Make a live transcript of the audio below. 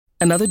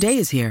Another day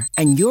is here,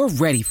 and you're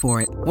ready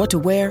for it. What to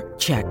wear?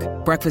 Check.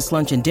 Breakfast,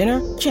 lunch, and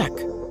dinner? Check.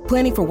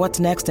 Planning for what's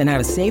next and how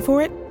to save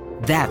for it?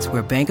 That's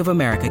where Bank of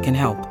America can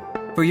help.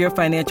 For your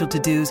financial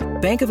to-dos,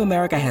 Bank of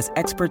America has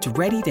experts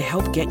ready to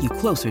help get you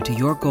closer to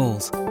your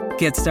goals.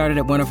 Get started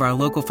at one of our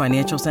local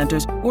financial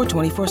centers or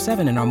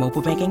 24/7 in our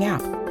mobile banking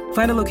app.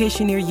 Find a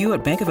location near you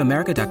at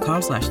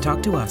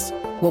bankofamerica.com/talktous.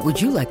 What would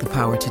you like the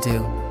power to do?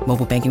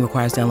 Mobile banking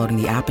requires downloading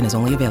the app and is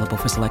only available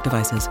for select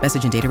devices.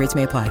 Message and data rates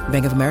may apply.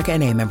 Bank of America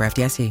N.A., member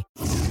FDIC.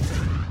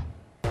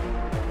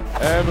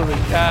 Emily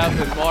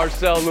Kaplan,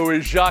 Marcel Louis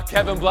Jacques,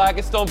 Kevin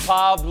Blackistone,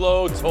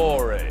 Pablo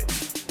Torre.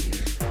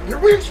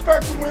 Did we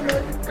expect to win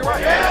that?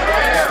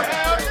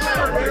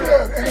 Yeah. We did,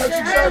 and that's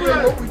exactly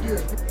what we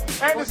did.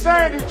 And the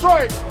same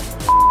Detroit.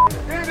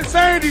 And the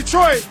same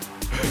Detroit.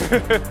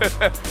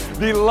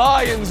 The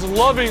Lions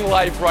loving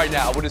life right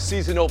now. What a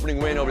season-opening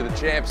win over the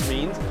champs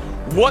means,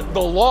 what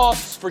the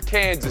loss for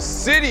Kansas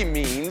City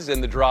means,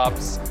 and the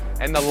drops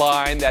and the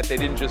line that they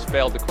didn't just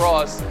fail to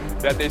cross,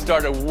 that they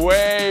started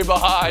way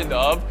behind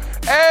of,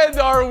 and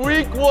our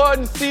Week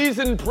 1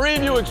 season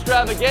preview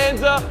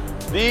extravaganza,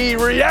 the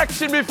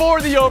reaction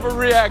before the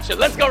overreaction.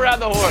 Let's go around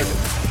the horn.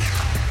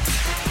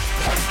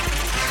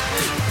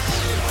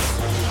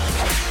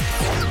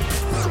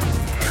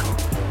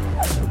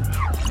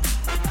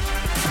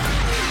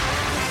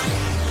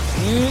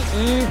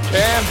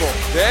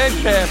 Dan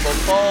Campbell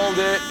called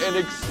it an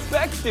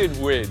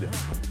expected win.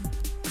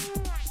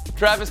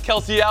 Travis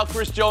Kelce out,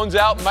 Chris Jones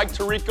out, Mike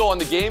Tirico on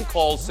the game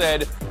call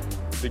said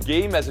the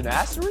game has an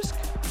asterisk?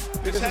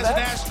 This has an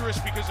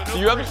asterisk because of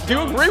do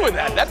you agree with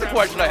that? That's a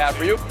question I have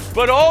for you.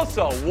 But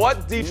also,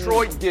 what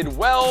Detroit did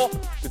well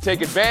to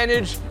take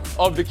advantage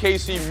of the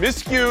KC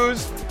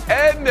miscues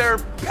and their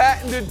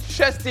patented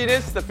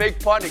chestiness, the fake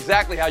punt,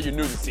 exactly how you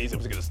knew the season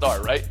was going to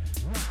start, right?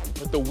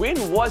 But the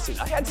win wasn't.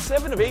 I had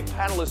 7 of 8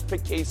 panelists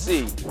pick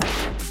KC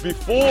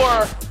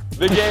before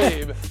the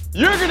game.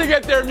 You're going to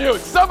get their mute.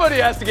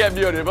 Somebody has to get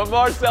muted. But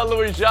Marcel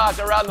Louis Jacques,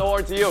 around the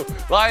horn to you.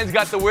 Lions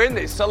got the win.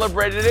 They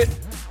celebrated it.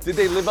 Did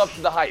they live up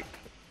to the hype?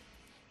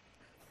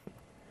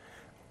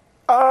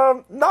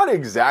 Not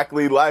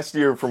exactly. Last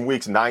year, from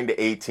weeks 9 to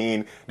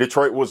 18,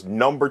 Detroit was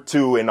number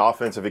 2 in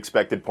offensive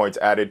expected points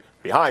added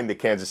behind the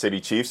Kansas City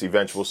Chiefs,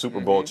 eventual Super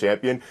Bowl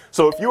champion.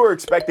 So if you were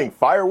expecting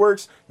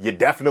fireworks, you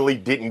definitely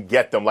didn't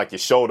get them like you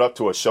showed up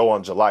to a show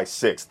on July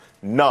 6th.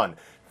 None.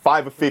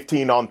 5 of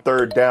 15 on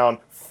third down,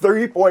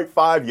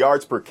 3.5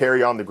 yards per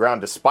carry on the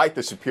ground despite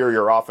the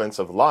superior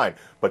offensive line.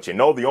 But you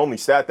know the only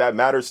stat that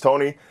matters,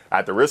 Tony,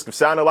 at the risk of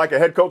sounding like a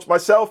head coach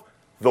myself,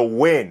 the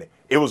win.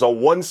 It was a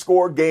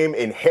one-score game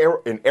in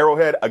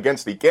Arrowhead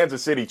against the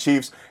Kansas City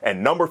Chiefs,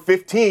 and number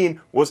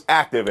 15 was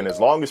active. And as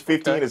long as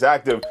 15 is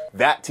active,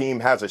 that team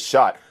has a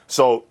shot.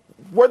 So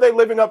were they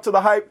living up to the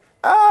hype?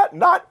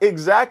 Not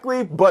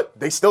exactly, but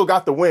they still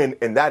got the win,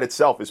 and that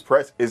itself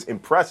is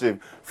impressive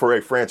for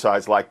a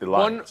franchise like the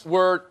Lions.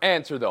 One-word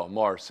answer, though,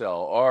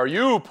 Marcel. Are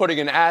you putting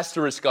an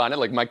asterisk on it,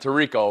 like Mike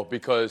Tirico,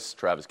 because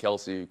Travis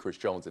Kelce, Chris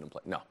Jones didn't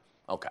play? No.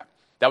 Okay.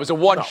 That was a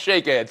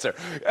one-shake answer.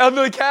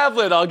 Emily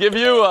Kaplan, I'll give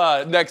you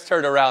next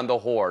turn around the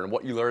horn.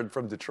 What you learned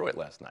from Detroit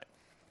last night.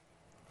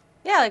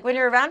 Yeah, like when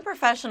you're around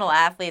professional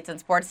athletes and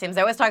sports teams,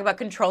 I always talk about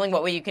controlling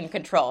what you can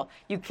control.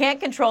 You can't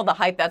control the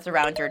hype that's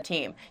around your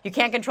team. You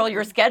can't control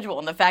your schedule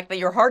and the fact that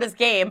your hardest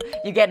game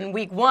you get in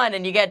week 1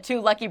 and you get 2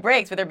 lucky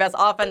breaks with one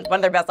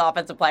of their best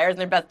offensive players and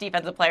their best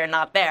defensive player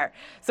not there.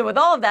 So with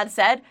all of that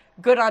said,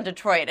 good on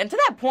Detroit. And to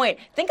that point,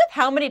 think of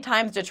how many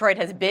times Detroit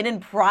has been in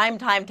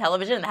primetime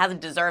television and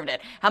hasn't deserved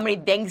it. How many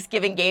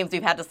Thanksgiving games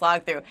we've had to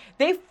slog through.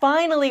 They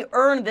finally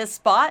earned this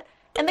spot.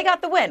 And they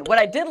got the win. What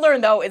I did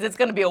learn, though, is it's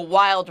going to be a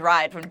wild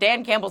ride from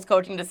Dan Campbell's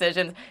coaching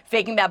decisions,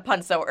 faking that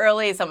punt so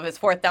early, some of his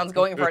fourth downs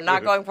going for it,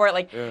 not going for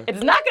it.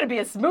 It's not going to be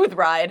a smooth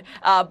ride,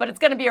 but it's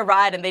going to be a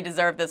ride, and they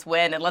deserve this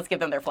win, and let's give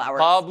them their flowers.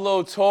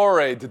 Pablo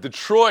Torre, did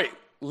Detroit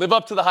live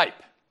up to the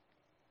hype?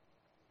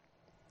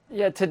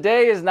 Yeah,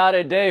 today is not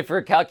a day for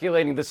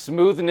calculating the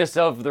smoothness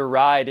of the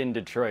ride in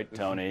Detroit,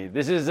 Tony.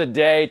 This is a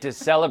day to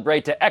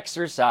celebrate, to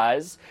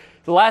exercise.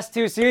 The last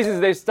 2 seasons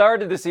they've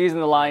started the season,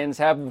 the Lions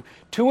have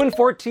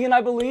 2-14,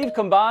 I believe,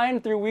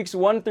 combined through weeks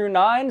 1 through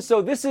 9.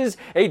 So this is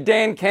a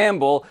Dan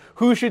Campbell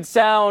who should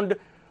sound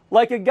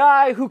like a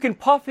guy who can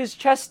puff his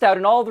chest out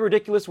in all the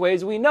ridiculous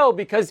ways we know,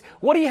 because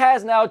what he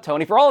has now,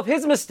 Tony, for all of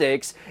his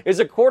mistakes, is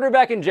a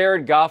quarterback in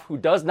Jared Goff who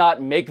does not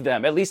make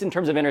them, at least in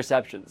terms of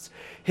interceptions.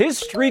 His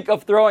streak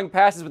of throwing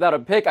passes without a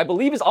pick, I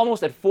believe, is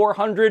almost at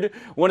 400,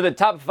 one of the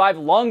top 5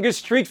 longest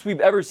streaks we've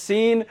ever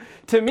seen.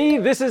 To me,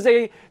 this is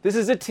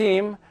a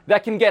team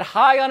that can get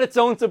high on its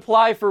own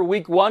supply for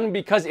week 1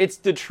 because it's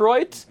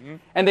Detroit,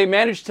 and they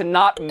managed to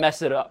not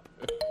mess it up.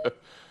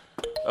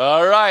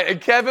 All right,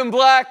 and Kevin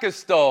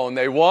Blackistone,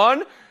 they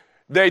won.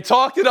 They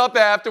talked it up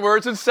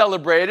afterwards and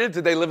celebrated.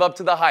 Did they live up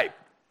to the hype?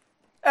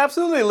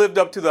 Absolutely lived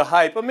up to the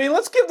hype. I mean,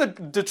 let's give the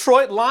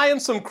Detroit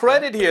Lions some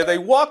credit here. They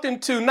walked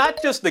into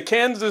not just the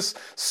Kansas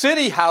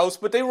City house,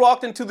 but they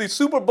walked into the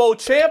Super Bowl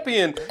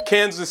champion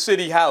Kansas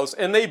City house,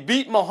 and they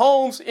beat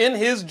Mahomes in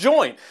his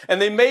joint.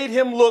 And they made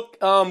him look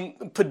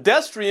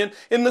pedestrian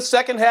in the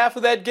second half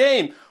of that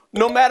game,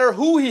 no matter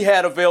who he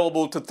had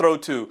available to throw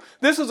to.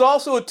 This is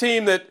also a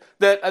team that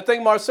I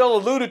think Marcel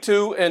alluded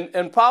to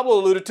and Pablo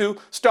alluded to,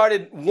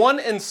 started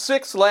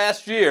 1-6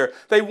 last year.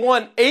 They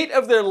won 8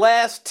 of their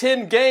last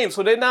 10 games,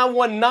 so they now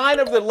won 9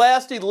 of their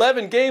last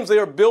 11 games. They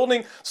are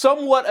building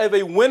somewhat of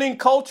a winning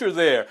culture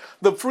there.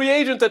 The free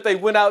agent that they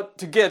went out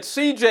to get,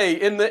 CJ,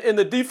 in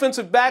the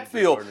defensive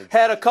backfield,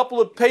 had a couple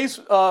of pass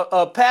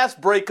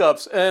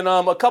breakups and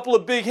a couple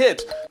of big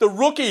hits. The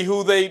rookie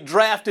who they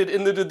drafted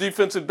into the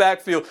defensive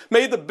backfield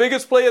made the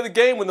biggest play of the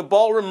game when the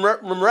ball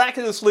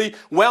miraculously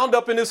wound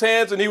up in his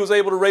hands and he was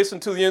able to race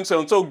into the end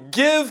zone. So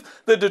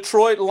give the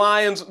Detroit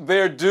Lions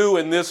their due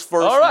in this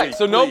first week. All right,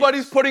 so please.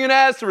 Nobody's putting an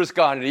asterisk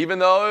on it, even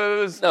though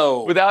it was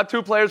without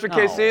 2 players for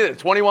KC,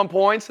 21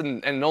 points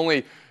and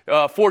only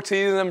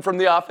 14 of them from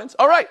the offense.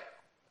 All right,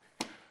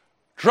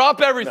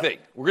 drop everything.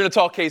 We're going to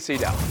talk KC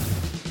now.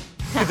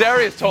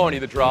 Kadarius Toney,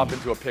 the drop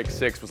into a pick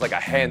 6 was like a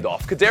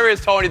handoff.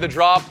 Kadarius Toney, the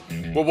drop,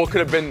 what could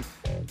have been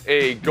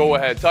a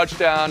go-ahead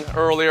touchdown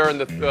earlier in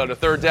the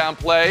third down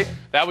play.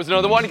 That was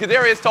another one.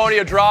 Kadarius Toney,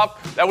 a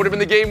drop. That would have been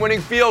the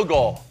game-winning field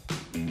goal.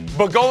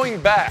 But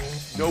going back,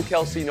 no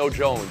Kelsey, no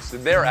Jones.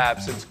 Their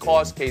absence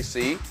cost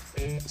KC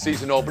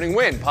season-opening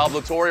win.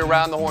 Pablo Torre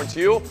around the horn to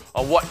you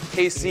on what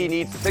KC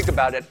needs to think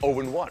about at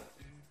 0-1.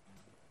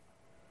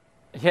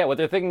 Yeah, what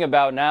they're thinking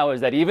about now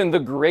is that even the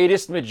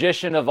greatest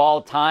magician of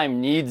all time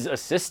needs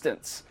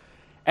assistance.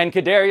 And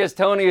Kadarius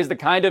Toney is the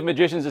kind of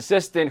magician's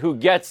assistant who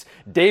gets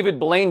David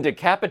Blaine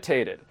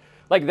decapitated.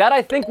 Like, that,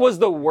 I think, was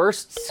the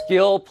worst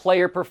skill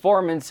player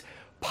performance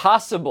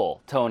possible,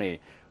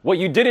 Tony. What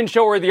you didn't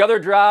show were the other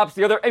drops,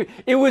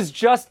 it was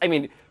just,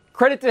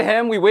 credit to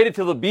him. We waited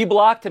till the B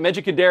block to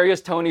mention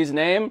Kadarius Toney's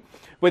name.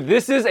 But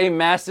this is a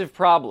massive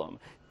problem.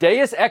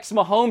 Deus ex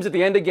Mahomes at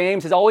the end of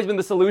games has always been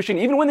the solution,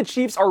 even when the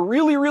Chiefs are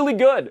really, really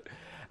good.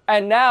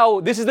 And now,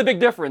 this is the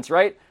big difference,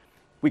 right?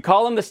 We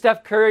call him the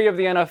Steph Curry of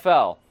the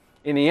NFL.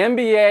 In the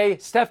NBA,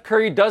 Steph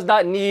Curry does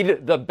not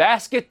need the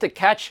basket to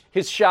catch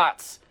his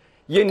shots.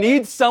 You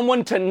need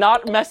someone to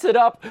not mess it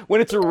up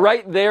when it's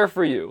right there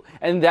for you.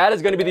 And that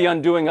is going to be the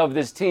undoing of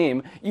this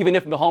team, even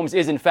if Mahomes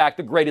is, in fact,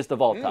 the greatest of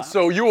all time.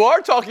 So you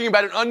are talking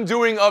about an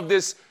undoing of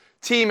this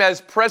team as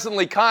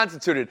presently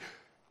constituted.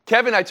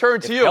 Kevin, I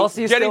turn to you.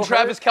 Kelsey's Getting still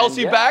Travis hurt,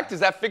 Kelce back,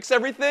 does that fix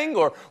everything?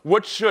 Or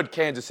what should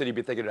Kansas City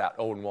be thinking about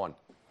 0-1?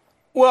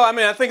 Well,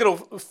 I think it'll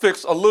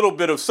fix a little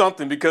bit of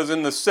something because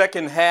in the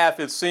second half,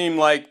 it seemed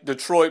like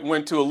Detroit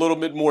went to a little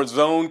bit more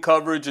zone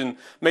coverage, and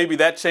maybe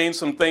that changed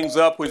some things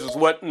up, which is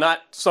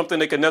not something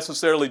they could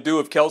necessarily do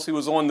if Kelsey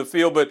was on the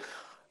field. But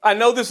I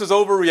know this is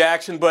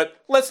overreaction, but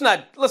let's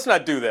not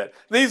do that.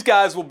 These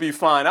guys will be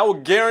fine. I will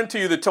guarantee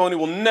you that Toney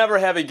will never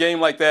have a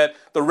game like that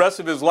the rest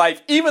of his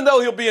life, even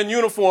though he'll be in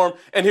uniform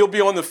and he'll be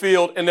on the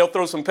field and they'll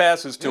throw some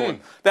passes to him.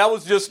 That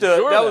was just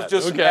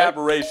an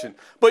aberration.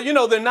 But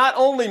they're not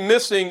only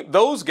missing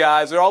those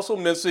guys, they're also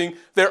missing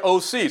their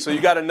OC. So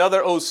you got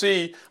another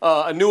OC,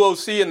 a new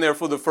OC in there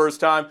for the first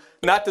time.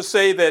 Not to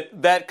say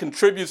that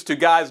contributes to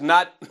guys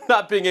not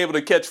being able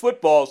to catch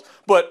footballs,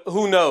 but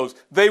who knows?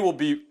 They will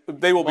be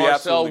Marcel,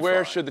 absolutely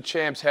where fine. should the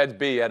champs' heads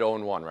be at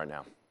 0-1 right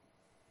now?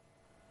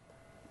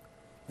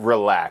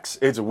 Relax.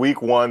 It's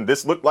week 1.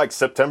 This looked like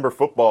September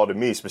football to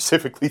me,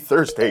 specifically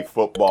Thursday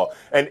football.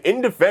 And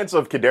in defense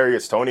of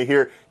Kadarius Toney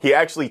here, he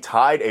actually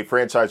tied a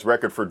franchise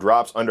record for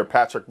drops under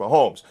Patrick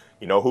Mahomes.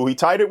 You know who he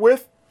tied it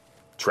with?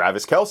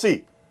 Travis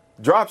Kelce.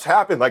 Drops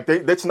happen.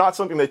 That's not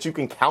something that you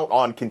can count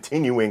on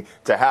continuing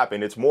to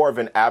happen. It's more of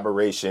an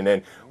aberration.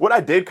 And what I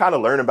did kind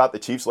of learn about the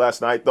Chiefs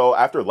last night, though,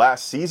 after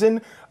last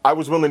season, I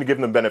was willing to give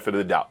them the benefit of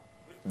the doubt.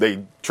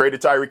 They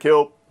traded Tyreek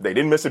Hill. They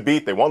didn't miss a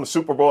beat. They won the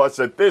Super Bowl. I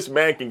said, this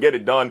man can get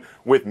it done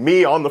with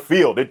me on the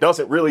field. It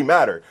doesn't really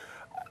matter.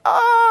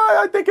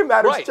 I think it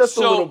matters just a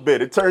little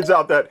bit. It turns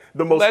out that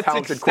the most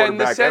talented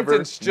quarterback ever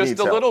needs help. Just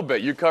a little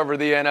bit. You cover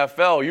the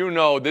NFL. You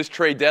know this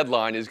trade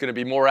deadline is going to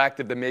be more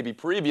active than maybe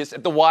previous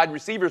at the wide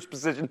receivers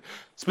position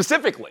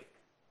specifically.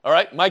 All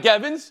right, Mike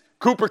Evans,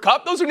 Cooper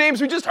Kupp, those are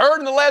names we just heard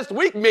in the last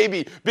week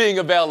maybe being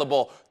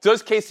available.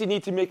 Does KC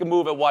need to make a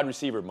move at wide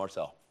receiver,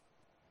 Marcel?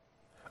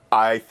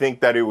 I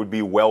think that it would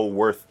be well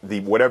worth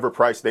whatever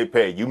price they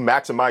pay. You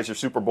maximize your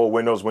Super Bowl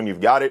windows when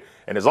you've got it.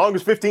 And as long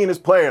as 15 is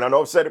playing, I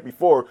know I've said it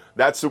before,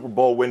 that Super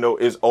Bowl window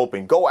is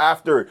open. Go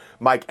after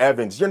Mike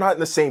Evans. You're not in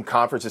the same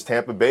conference as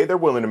Tampa Bay. They're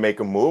willing to make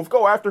a move.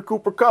 Go after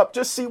Cooper Kupp.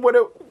 Just see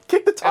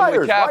kick the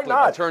tires. Why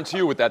not? I'll turn to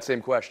you with that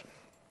same question.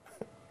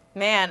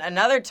 Man,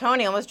 another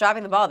Toney almost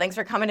dropping the ball. Thanks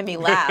for coming to me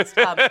last.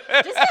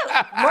 Just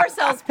at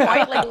Marcel's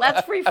point,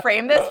 let's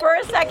reframe this for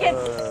a second.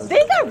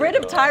 They got rid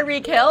of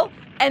Tyreek Hill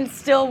and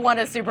still won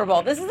a Super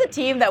Bowl. This is a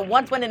team that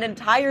once went an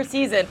entire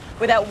season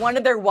without one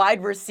of their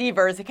wide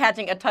receivers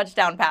catching a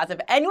touchdown pass. If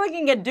anyone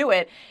can do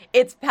it,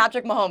 it's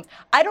Patrick Mahomes.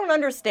 I don't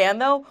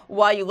understand, though,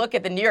 why you look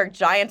at the New York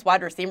Giants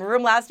wide receiver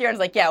room last year and it's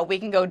like, yeah, we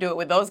can go do it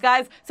with those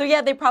guys. So,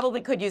 yeah, they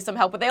probably could use some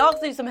help. What they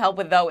also use some help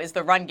with, though, is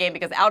the run game,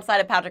 because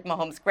outside of Patrick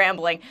Mahomes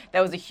scrambling,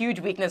 that was a huge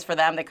weakness for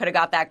them. They could have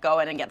got that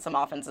going and get some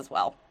offense as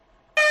well.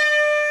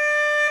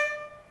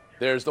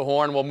 There's the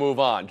horn. We'll move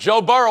on.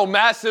 Joe Burrow,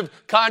 massive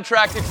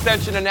contract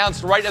extension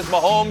announced right as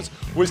Mahomes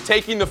was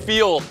taking the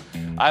field.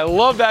 I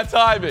love that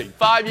timing.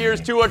 5 years,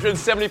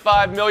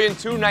 $275 million,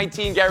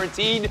 $219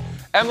 guaranteed.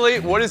 Emily,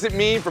 what does it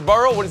mean for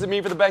Burrow? What does it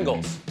mean for the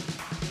Bengals?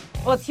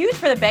 Well, it's huge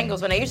for the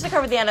Bengals. When I used to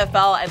cover the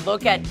NFL, I'd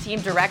look at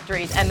team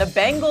directories, and the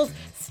Bengals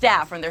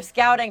staff, from their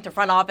scouting to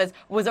front office,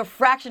 was a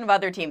fraction of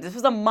other teams. This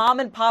was a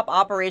mom-and-pop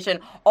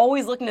operation,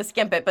 always looking to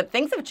skimp it. But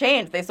things have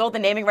changed. They sold the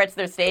naming rights to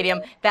their stadium.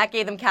 That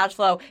gave them cash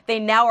flow. They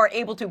now are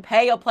able to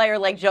pay a player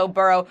like Joe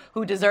Burrow,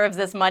 who deserves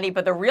this money.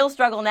 But the real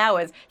struggle now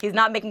is he's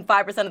not making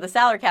 5% of the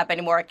salary cap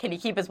anymore. Can he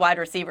keep his wide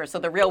receivers? So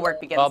the real work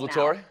begins Pablo now.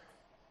 Torre?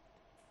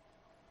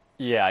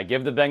 Yeah, I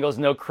give the Bengals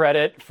no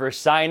credit for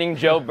signing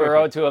Joe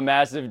Burrow to a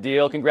massive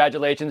deal.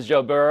 Congratulations,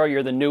 Joe Burrow.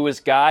 You're the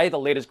newest guy, the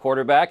latest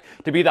quarterback,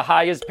 to be the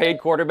highest paid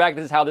quarterback.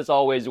 This is how this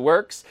always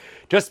works.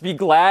 Just be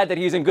glad that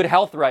he's in good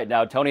health right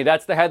now, Tony.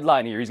 That's the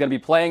headline here. He's going to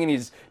be playing, and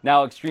he's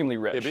now extremely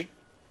rich. Ibby?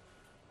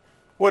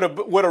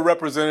 What a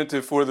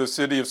representative for the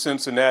city of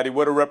Cincinnati.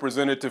 What a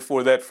representative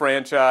for that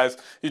franchise.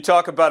 You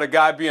talk about a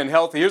guy being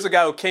healthy. Here's a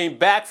guy who came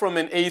back from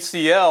an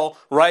ACL,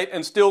 right,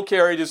 and still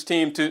carried his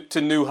team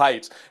to new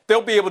heights.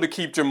 They'll be able to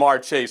keep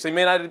Jamar Chase. They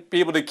may not be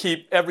able to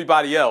keep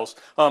everybody else,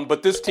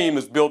 but this team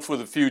is built for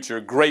the future.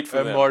 Great for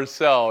them. And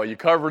Marcel, you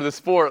cover the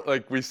sport,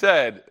 like we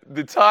said.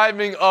 The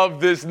timing of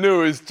this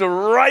news to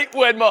right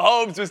when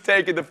Mahomes was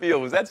taking the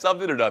field. Was that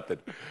something or nothing?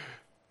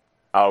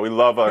 We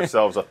love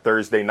ourselves a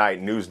Thursday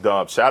night news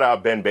dump. Shout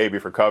out Ben Baby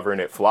for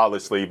covering it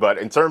flawlessly. But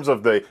in terms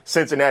of the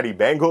Cincinnati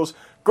Bengals,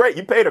 great,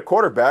 you paid a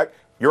quarterback.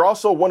 You're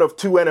also one of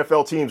 2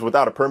 NFL teams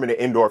without a permanent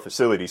indoor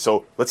facility.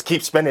 So let's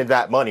keep spending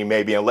that money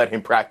maybe and let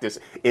him practice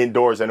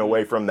indoors and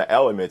away from the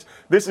elements.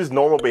 This is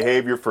normal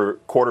behavior for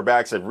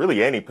quarterbacks at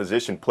really any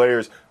position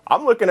players.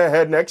 I'm looking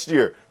ahead next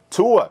year.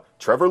 Tua,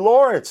 Trevor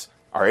Lawrence.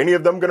 Are any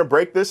of them going to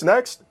break this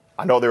next?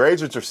 I know their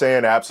agents are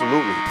saying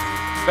absolutely.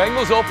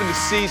 Bengals open the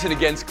season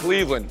against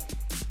Cleveland.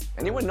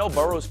 Anyone know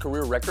Burrow's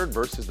career record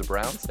versus the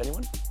Browns?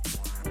 Anyone?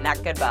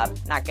 Not good, Bob.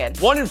 Not good.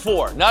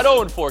 1-4. Not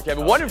 0-4,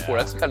 Kevin. 1-4.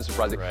 That's kind of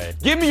surprising. Right.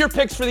 Give me your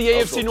picks for the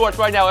AFC North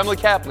right now. Emily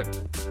Kaplan.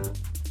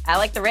 I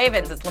like the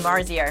Ravens. It's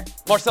Lamar's year.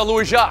 Marcel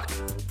Louis-Jacques.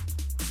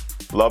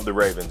 Love the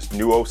Ravens.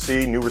 New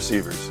OC, new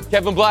receivers.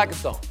 Kevin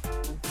Blackistone.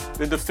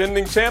 The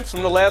defending champs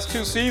from the last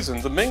 2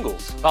 seasons, the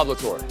Bengals. Pablo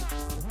Torre.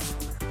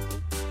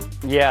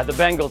 Yeah, the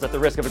Bengals, at the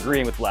risk of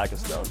agreeing with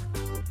Blackistone.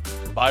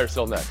 Buy or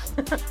sell next.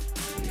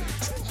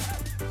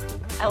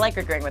 I like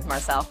agreeing with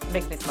Marcel. It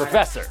makes me smarter.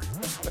 Professor.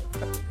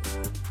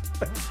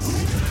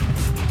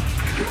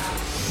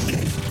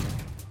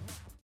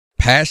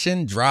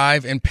 Passion,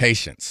 drive, and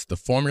patience. The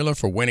formula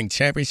for winning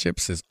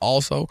championships is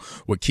also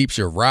what keeps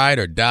your ride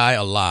or die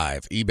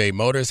alive. eBay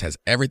Motors has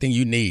everything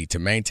you need to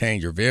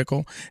maintain your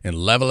vehicle and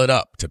level it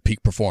up to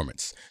peak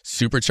performance.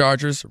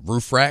 Superchargers,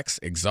 roof racks,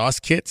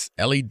 exhaust kits,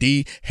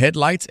 LED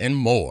headlights, and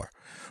more.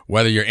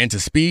 Whether you're into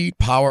speed,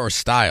 power, or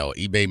style,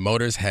 eBay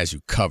Motors has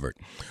you covered.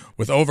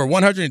 With over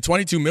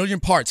 122 million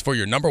parts for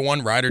your number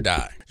one ride or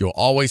die, you'll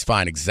always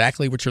find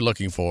exactly what you're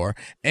looking for.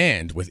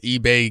 And with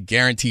eBay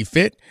Guarantee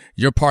Fit,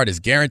 your part is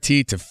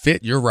guaranteed to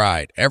fit your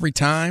ride every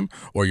time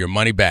or your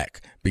money back.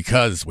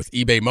 Because with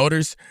eBay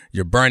Motors,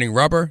 you're burning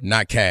rubber,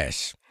 not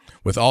cash.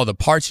 With all the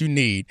parts you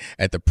need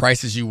at the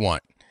prices you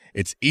want,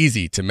 it's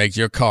easy to make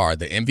your car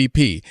the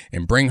MVP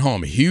and bring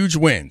home huge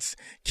wins.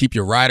 Keep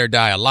your ride or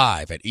die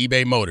alive at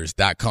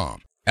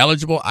ebaymotors.com.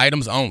 Eligible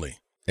items only.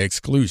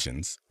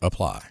 Exclusions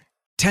apply.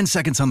 10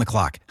 seconds on the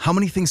clock. How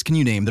many things can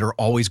you name that are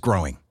always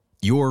growing?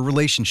 Your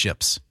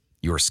relationships,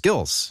 your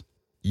skills,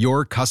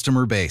 your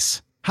customer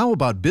base. How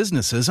about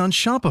businesses on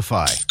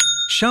Shopify?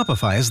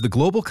 Shopify is the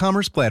global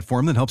commerce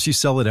platform that helps you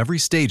sell at every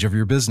stage of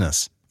your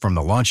business. From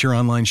the launch your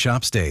online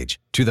shop stage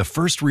to the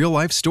first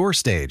real-life store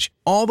stage,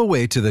 all the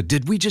way to the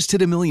did we just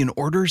hit a million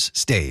orders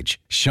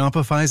stage,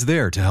 Shopify's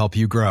there to help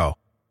you grow.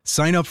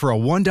 Sign up for a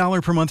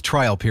 $1 per month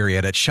trial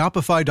period at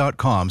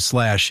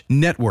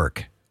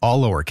shopify.com/network,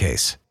 all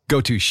lowercase.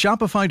 Go to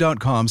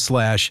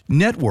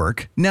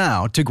shopify.com/network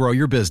now to grow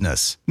your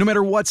business, no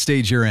matter what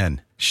stage you're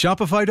in.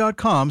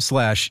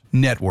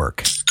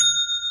 Shopify.com/network.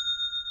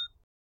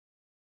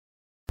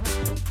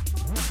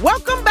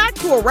 Welcome back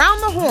to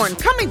Around the Horn,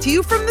 coming to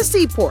you from the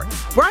Seaport.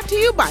 Brought to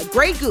you by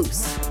Grey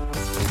Goose.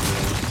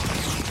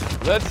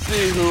 Let's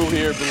see who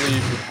here believes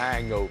in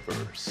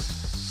hangovers.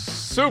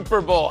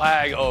 Super Bowl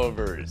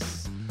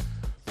hangovers.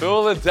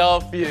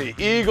 Philadelphia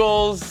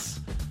Eagles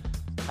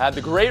had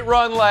the great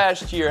run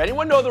last year.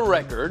 Anyone know the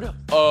record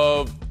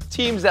of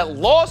teams that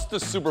lost the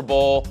Super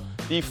Bowl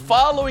the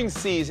following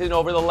season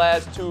over the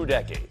last 2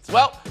 decades?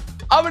 Well,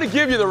 I'm going to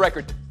give you the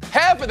record.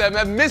 Half of them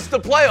have missed the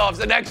playoffs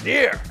the next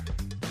year.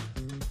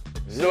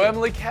 So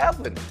Emily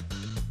Kaplan,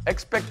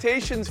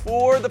 expectations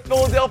for the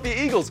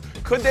Philadelphia Eagles.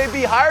 Could they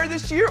be higher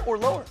this year or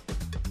lower?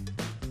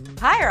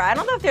 Higher. I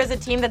don't know if there's a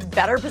team that's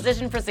better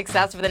positioned for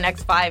success for the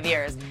next 5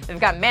 years. They've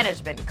got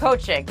management,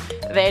 coaching.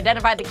 They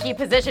identified the key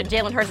position.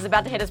 Jalen Hurts is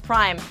about to hit his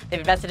prime. They've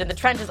invested in the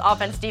trenches,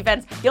 offense,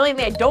 defense. The only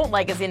thing I don't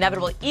like is the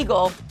inevitable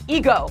ego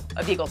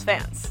of Eagles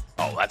fans.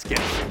 Oh, that's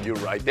getting you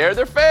right there.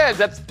 They're fans.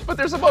 That's what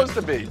they're supposed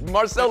to be.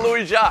 Marcel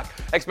Louis-Jacques,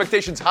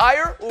 expectations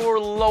higher or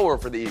lower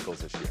for the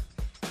Eagles this year?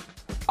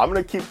 I'm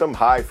going to keep them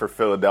high for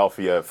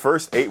Philadelphia.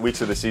 First 8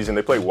 weeks of the season,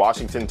 they play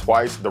Washington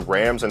twice, the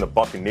Rams, and the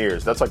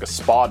Buccaneers. That's like a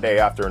spa day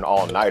after an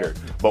all-nighter.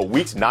 But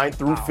weeks 9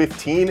 through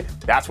 15,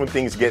 that's when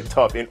things get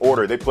tough in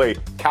order. They play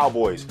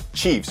Cowboys,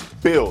 Chiefs,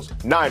 Bills,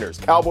 Niners,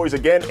 Cowboys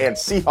again, and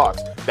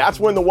Seahawks. That's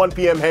when the 1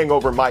 p.m.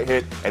 hangover might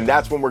hit, and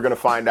that's when we're going to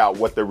find out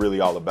what they're really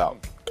all about.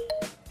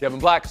 Kevin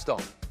Blackstone.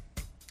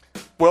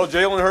 Well,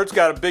 Jalen Hurts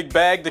got a big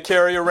bag to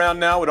carry around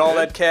now with all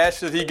that cash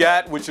that he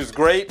got, which is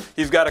great.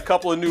 He's got a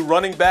couple of new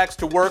running backs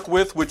to work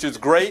with, which is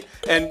great.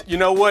 And you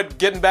know what?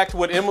 Getting back to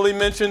what Emily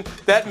mentioned,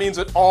 that means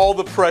that all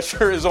the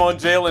pressure is on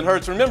Jalen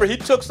Hurts. Remember, he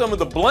took some of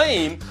the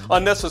blame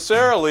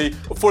unnecessarily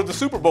for the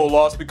Super Bowl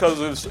loss because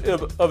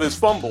of his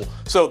fumble.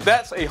 So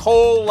that's a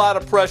whole lot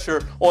of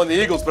pressure on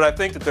the Eagles, but I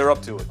think that they're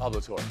up to it. Pablo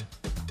Torre.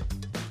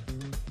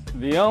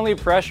 The only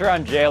pressure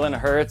on Jalen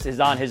Hurts is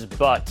on his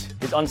butt.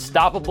 His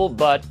unstoppable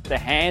butt, the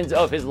hands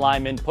of his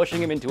linemen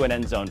pushing him into an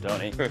end zone,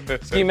 Tony.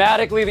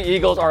 Schematically, the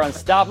Eagles are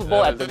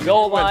unstoppable at the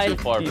goal line.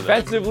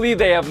 Defensively,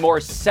 they have more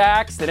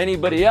sacks than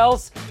anybody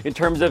else. In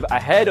terms of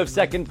ahead of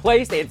second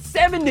place, they had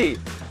 70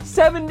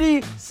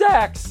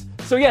 sacks.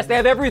 So yes, they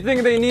have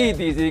everything they need,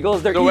 these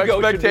Eagles. Their ego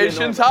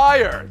expectations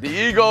higher. The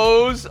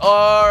Egos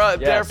are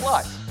their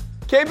fly.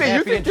 KB,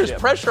 you think there's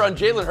pressure on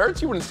Jalen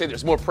Hurts? You wouldn't say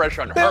there's more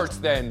pressure on Hurts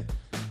than...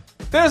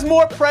 There's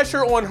more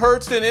pressure on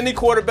Hurts than any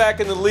quarterback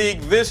in the league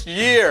this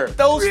year.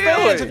 Those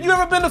fans, have you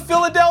ever been to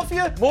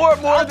Philadelphia? More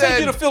I'll than take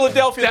you to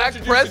Philadelphia. Dak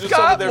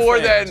Prescott, more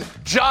than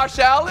Josh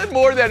Allen,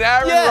 more than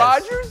Aaron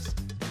Rodgers?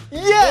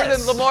 Yes. More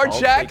than Lamar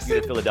Jackson? Take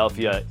you to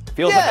Philadelphia.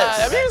 I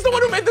mean, he's the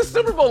one who made the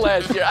Super Bowl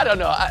last year. I don't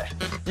know.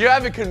 You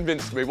haven't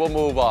convinced me. We'll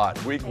move on.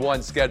 Week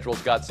 1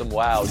 schedule's got some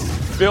wows.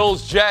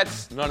 Bills,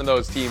 Jets, none of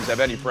those teams have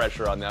any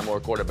pressure on them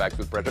or quarterbacks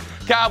with pressure.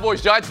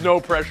 Cowboys, Giants, no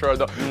pressure on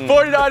them.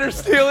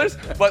 49ers, Steelers,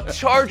 but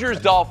Chargers,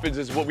 Dolphins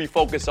is what we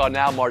focus on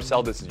now.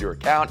 Marcel, this is your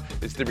account.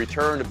 It's the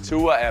return of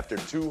Tua after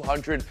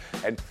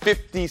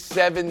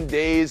 257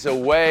 days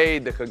away,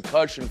 the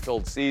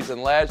concussion-filled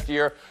season last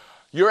year.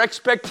 Your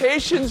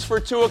expectations for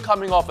Tua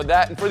coming off of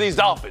that and for these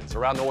Dolphins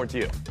around the horn to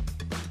you?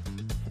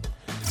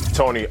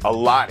 Tony, a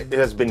lot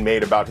has been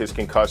made about his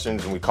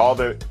concussions, and we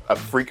called it a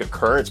freak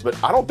occurrence, but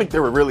I don't think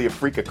they were really a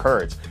freak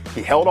occurrence.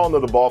 He held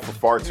onto the ball for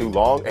far too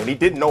long, and he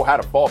didn't know how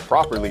to fall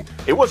properly.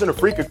 It wasn't a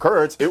freak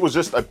occurrence. It was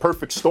just a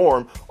perfect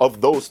storm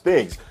of those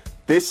things.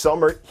 This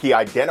summer, he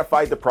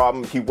identified the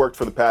problem. He worked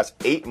for the past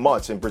 8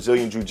 months in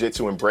Brazilian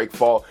Jiu-Jitsu and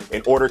breakfall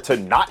in order to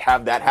not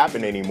have that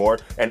happen anymore.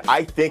 And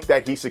I think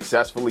that he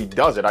successfully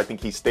does it. I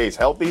think he stays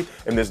healthy.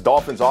 And this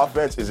Dolphins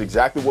offense is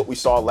exactly what we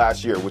saw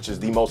last year, which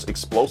is the most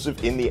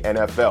explosive in the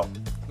NFL.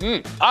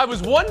 I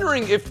was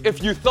wondering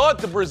if you thought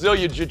the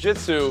Brazilian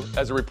Jiu-Jitsu,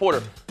 as a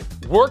reporter,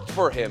 worked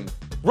for him.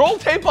 Roll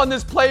tape on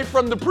this play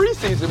from the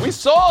preseason. We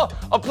saw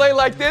a play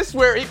like this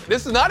where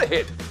this is not a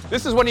hit.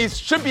 This is when he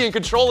should be in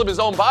control of his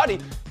own body.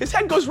 His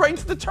head goes right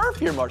into the turf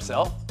here,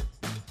 Marcel.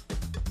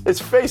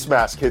 His face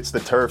mask hits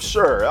the turf,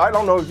 sure. I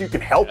don't know if you can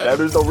help that.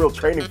 There's no real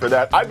training for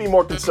that. I'd be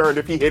more concerned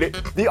if he hit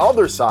it the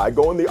other side,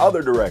 going the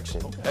other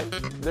direction. Okay.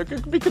 There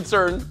could be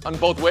concern on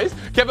both ways.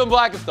 Kevin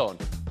Blackstone.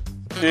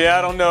 Yeah,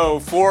 I don't know.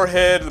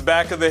 Forehead, the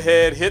back of the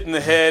head, hitting the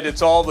head,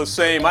 it's all the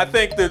same. I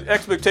think the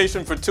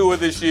expectation for Tua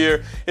this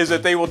year is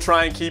that they will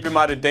try and keep him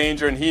out of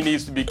danger, and he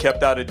needs to be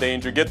kept out of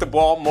danger. Get the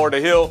ball more to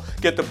Hill,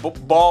 get the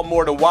ball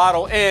more to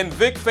Waddle, and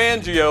Vic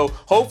Fangio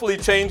hopefully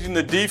changing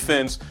the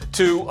defense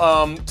to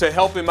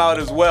help him out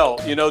as well,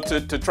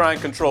 to try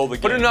and control the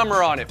game. Put a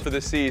number on it for the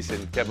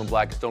season, Kevin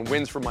Blackstone.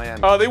 Wins for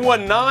Miami. They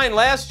won 9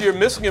 last year,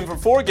 missing him for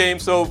 4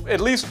 games, so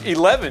at least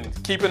 11,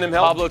 keeping him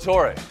healthy. Pablo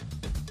Torre.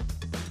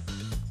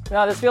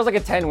 No, this feels like a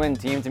 10-win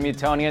team to me,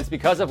 Tony. It's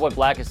because of what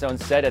Blackstone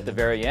said at the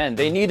very end.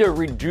 They need to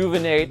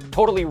rejuvenate,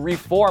 totally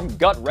reform,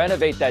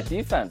 renovate that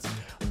defense.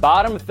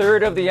 Bottom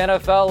third of the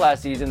NFL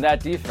last season,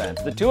 that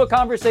defense. The Tua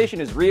conversation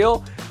is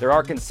real. There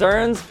are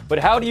concerns, but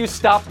how do you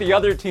stop the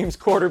other team's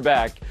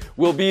quarterback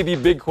will be the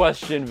big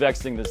question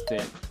vexing this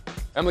team.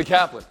 Emily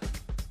Kaplan.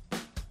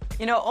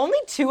 Only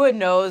Tua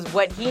knows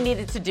what he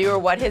needed to do or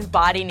what his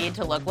body needed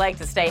to look like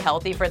to stay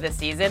healthy for this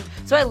season.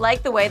 So I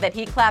like the way that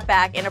he clapped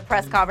back in a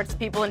press conference to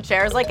people in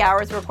chairs like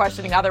ours who were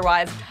questioning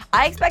otherwise.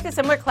 I expect a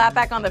similar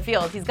clapback on the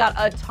field. He's got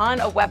a ton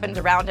of weapons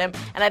around him,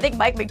 and I think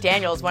Mike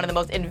McDaniel is one of the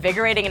most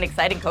invigorating and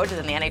exciting coaches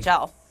in the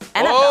NHL.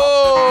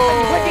 NFL.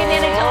 He would be in the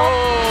NHL.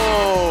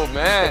 Oh,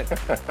 man.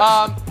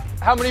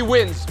 How many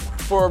wins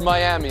for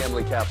Miami,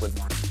 Emily Kaplan?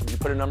 Did you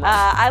put a number on?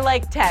 I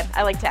like 10.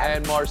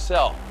 And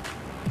Marcel?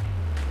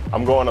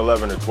 I'm going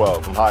 11 or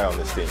 12. I'm high on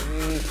this team.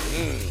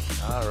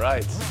 All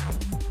right.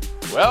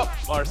 Well,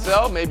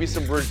 Marcel, maybe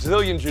some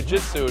Brazilian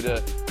Jiu-Jitsu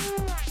to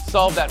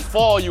solve that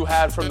fall you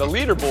had from the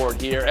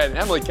leaderboard here. And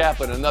Emily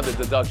Kaplan, another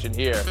deduction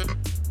here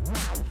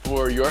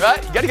for your. You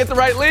got to get the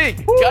right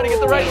league. Got to get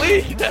the right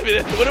league. I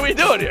mean, what are we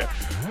doing here?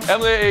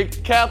 Emily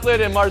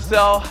Kaplan and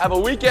Marcel have a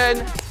weekend.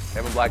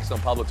 Kevin Blackstone,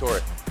 Pablo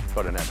Torre.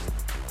 Go to next.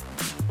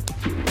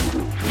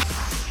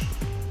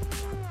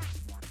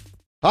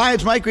 Hi,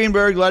 it's Mike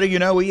Greenberg letting you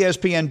know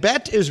ESPN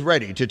Bet is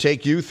ready to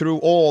take you through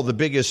all the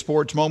biggest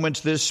sports moments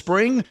this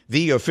spring.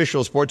 The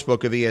official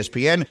sportsbook of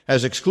ESPN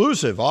has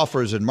exclusive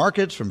offers and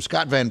markets from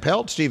Scott Van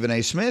Pelt, Stephen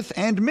A. Smith,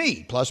 and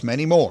me, plus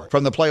many more.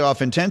 From the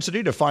playoff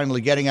intensity to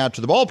finally getting out to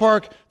the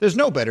ballpark, there's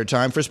no better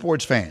time for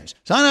sports fans.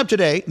 Sign up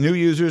today. New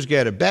users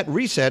get a bet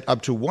reset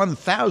up to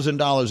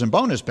 $1,000 in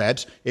bonus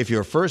bets if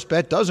your first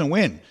bet doesn't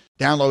win.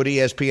 Download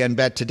ESPN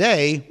Bet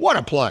today. What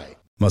a play.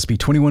 Must be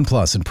 21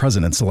 plus and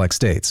present in select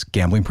states.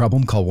 Gambling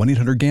problem? Call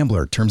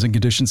 1-800-GAMBLER. Terms and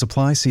conditions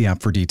apply. See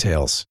app for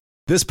details.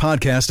 This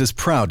podcast is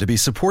proud to be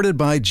supported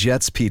by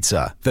Jets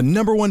Pizza, the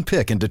 #1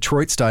 pick in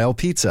Detroit-style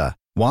pizza.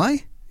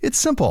 Why? It's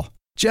simple.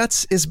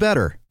 Jets is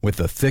better. With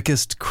the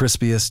thickest,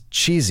 crispiest,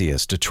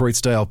 cheesiest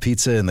Detroit-style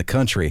pizza in the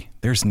country,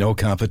 there's no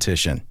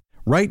competition.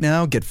 Right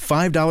now, get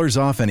 $5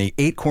 off any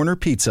 8-corner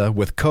pizza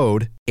with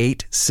code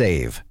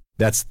 8SAVE.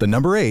 That's the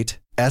number 8,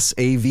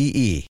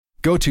 S-A-V-E.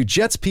 Go to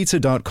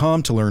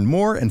jetspizza.com to learn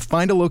more and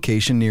find a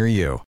location near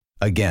you.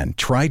 Again,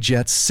 try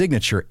Jet's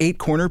signature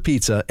 8-corner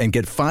pizza and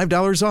get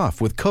 $5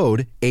 off with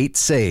code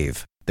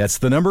 8SAVE. That's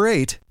the number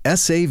 8,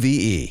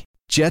 S-A-V-E.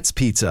 Jet's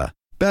Pizza.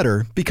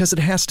 Better because it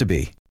has to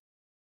be.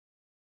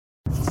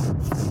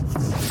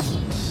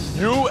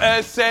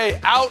 USA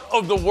out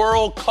of the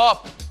World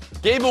Cup.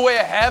 Gave away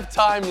a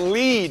halftime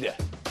lead.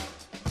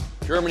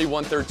 Germany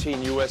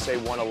 113, USA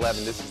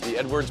 111. This is the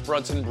Edwards,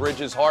 Brunson,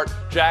 Bridges, Hart,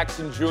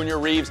 Jackson, Jr.,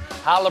 Reeves,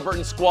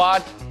 Halliburton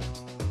squad.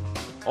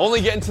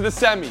 Only getting to the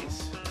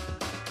semis.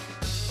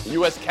 The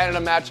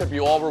U.S.-Canada matchup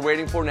you all were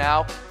waiting for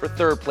now for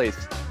third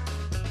place.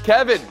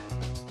 Kevin,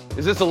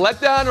 is this a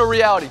letdown or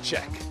reality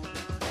check?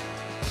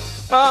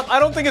 I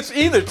don't think it's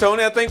either,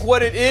 Tony. I think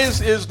what it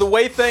is the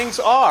way things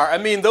are. I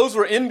mean, those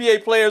were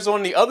NBA players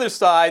on the other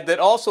side that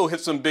also hit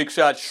some big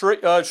shots.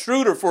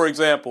 Schroeder, for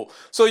example.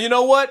 So you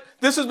know what?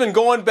 This has been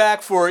going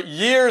back for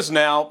years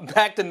now,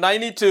 back to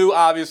 92,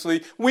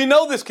 obviously. We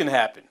know this can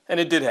happen, and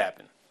it did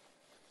happen.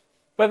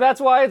 But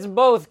that's why it's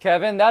both,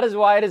 Kevin. That is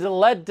why it is a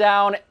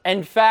letdown.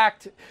 In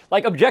fact,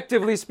 like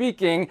objectively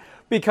speaking,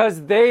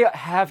 because they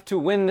have to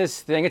win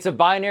this thing. It's a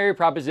binary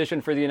proposition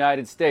for the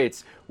United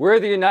States. We're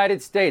the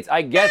United States.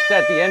 I get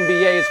that the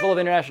NBA is full of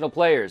international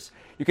players.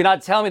 You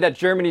cannot tell me that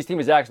Germany's team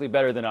is actually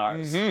better than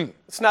ours. Mm-hmm.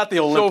 It's not the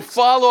Olympics.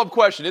 So follow-up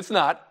question. It's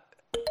not.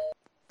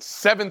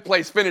 7th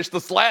place finished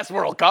this last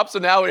World Cup, so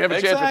now we have a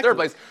chance for 3rd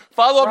place.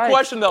 Follow-up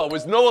question, though.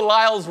 Was Noah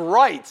Lyles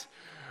right?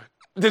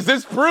 Does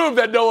this prove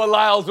that Noah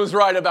Lyles was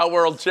right about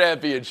world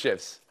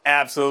championships?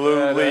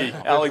 Absolutely.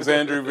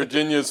 Alexandria,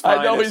 Virginia's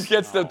finest. I know he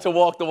gets to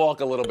walk the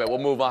walk a little bit. We'll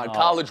move on. Oh.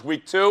 College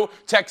week 2.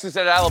 Texas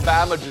and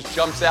Alabama just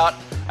jumps out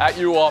at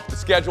you off the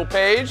schedule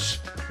page.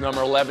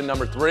 Number 11,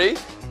 number 3.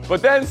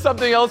 But then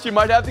something else you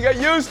might have to get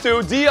used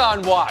to.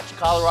 Deion watch.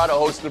 Colorado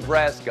hosts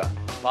Nebraska.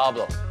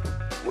 Pablo,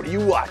 what are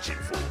you watching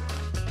for?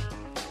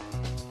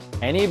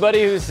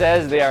 Anybody who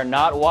says they are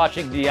not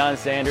watching Deion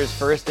Sanders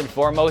first and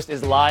foremost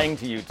is lying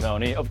to you,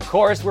 Tony. Of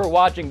course we're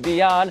watching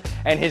Deion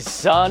and his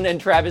son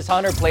and Travis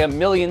Hunter play a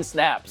million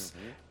snaps.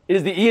 It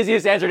is the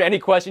easiest answer to any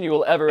question you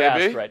will ever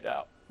ask right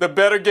now. The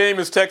better game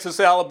is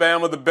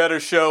Texas-Alabama. The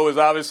better show is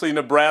obviously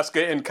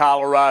Nebraska and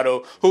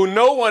Colorado, who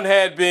no one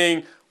had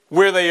being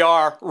where they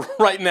are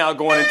right now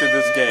going into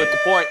this game. But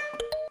the point,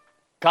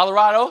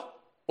 Colorado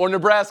or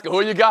Nebraska?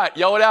 Who you got?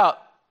 Yell it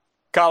out.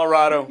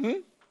 Colorado. Mm-hmm.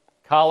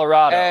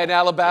 Colorado. And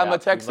Alabama,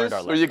 Texas.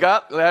 Who you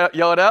got?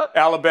 Yell it out.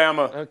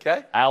 Alabama.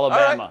 Okay.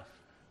 Alabama.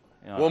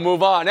 Right. We'll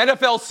move on.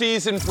 NFL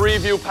season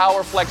preview,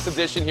 Power Flex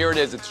edition. Here it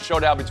is. It's a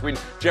showdown between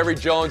Jerry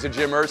Jones and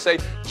Jim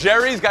Irsay.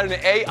 Jerry's got an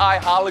AI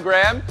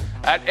hologram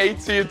at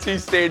AT&T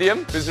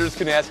Stadium. Visitors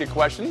can ask it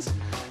questions.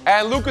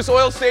 And Lucas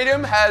Oil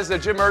Stadium has a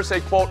Jim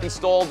Irsay quote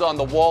installed on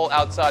the wall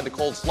outside the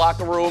Colts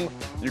locker room.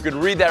 You can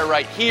read that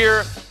right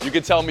here. You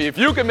can tell me if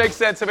you can make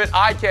sense of it.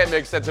 I can't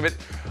make sense of it.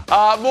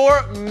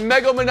 More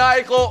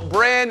megalomaniacal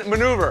brand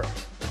maneuver.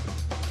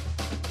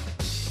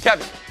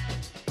 Kevin.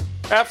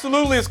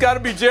 Absolutely, it's got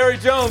to be Jerry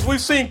Jones. We've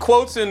seen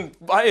quotes in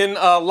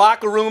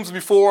locker rooms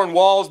before and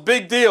walls.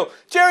 Big deal.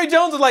 Jerry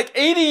Jones is like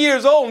 80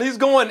 years old and he's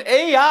going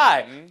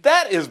AI.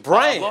 That is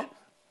brand.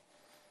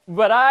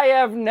 But I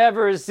have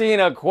never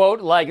seen a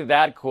quote like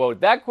that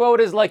quote. That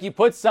quote is like you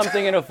put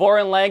something in a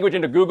foreign language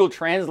into Google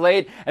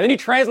Translate, and then you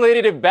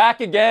translated it back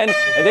again,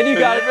 and then you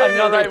got it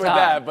another time. With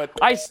that, but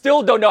I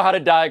still don't know how to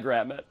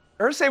diagram it.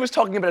 Irsay was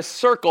talking about a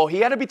circle. He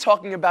had to be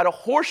talking about a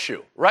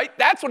horseshoe, right?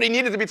 That's what he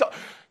needed to be talking.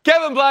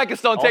 Kevin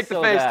Blackistone, take the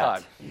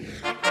FaceTime.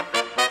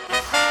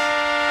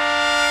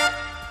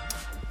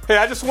 Hey,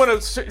 I just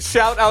want to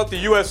shout out the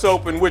U.S.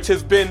 Open, which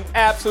has been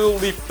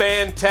absolutely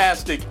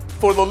fantastic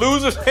for the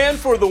losers and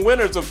for the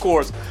winners, of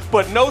course.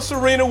 but no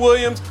Serena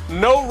Williams,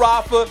 no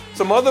Rafa.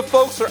 Some other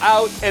folks are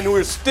out, and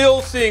we're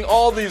still seeing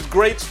all these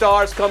great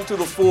stars come to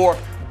the fore.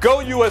 Go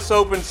U.S.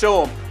 Open,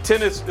 show them.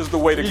 Tennis is the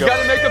way to go. You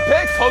got to make a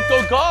pick.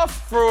 Coco Gauff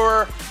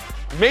for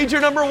major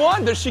number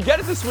 1. Does she get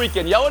it this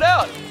weekend? Yell it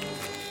out.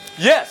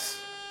 Yes.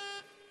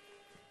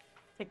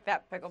 Take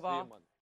that, pickleball.